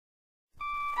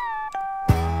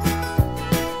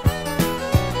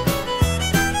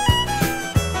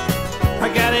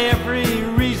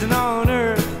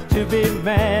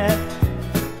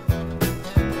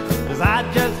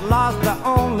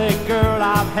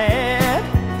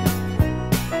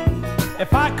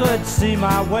If I could see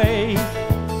my way,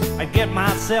 I'd get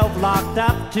myself locked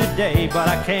up today, but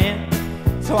I can't,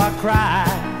 so I cry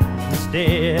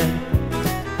instead.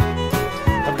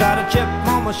 I've got a chip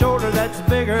on my shoulder that's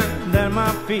bigger than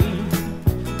my feet,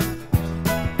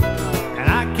 and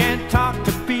I can't talk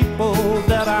to people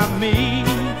that I meet.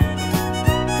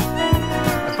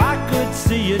 If I could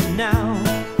see you now,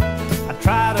 I'd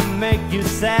try to make you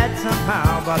sad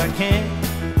somehow, but I can't,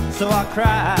 so I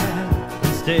cry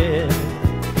instead.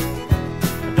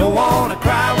 I don't wanna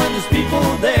cry when there's people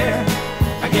there,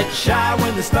 I get shy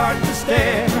when they start to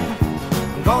stare.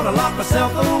 I'm gonna lock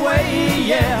myself away,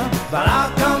 yeah, but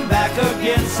I'll come back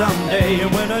again someday.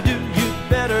 And when I do, you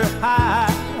better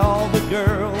hide all the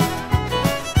girls,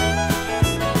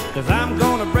 'cause I'm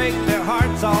gonna break their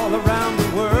hearts all around the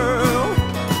world.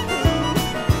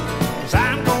 'Cause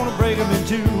I'm gonna break them in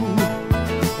two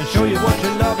and show you what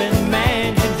your loving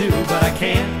man can do. But I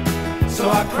can't, so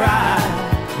I cry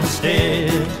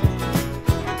instead.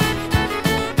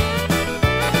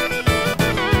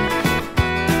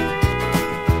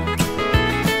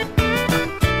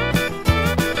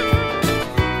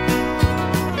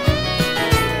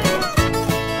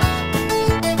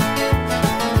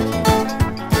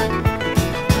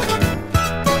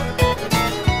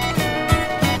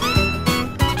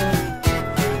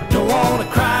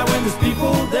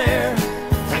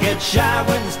 Shy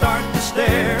when they start to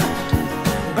stare.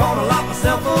 I'm gonna lock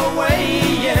myself away,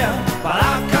 yeah, but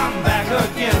I'll come back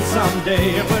again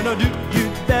someday. And when I do, you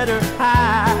better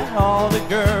hide all the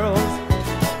girls,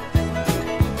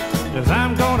 'cause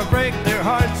I'm gonna break their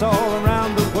hearts all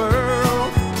around the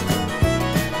world.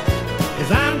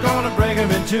 'Cause I'm gonna break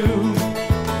them in two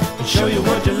and show you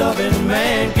what your loving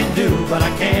man can do. But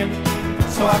I can't,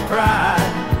 so I cry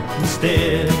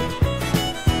instead.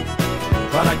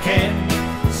 But I can't,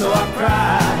 so I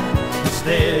cry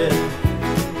instead.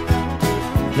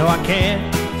 No, I can't,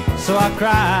 so I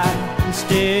cry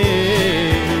instead.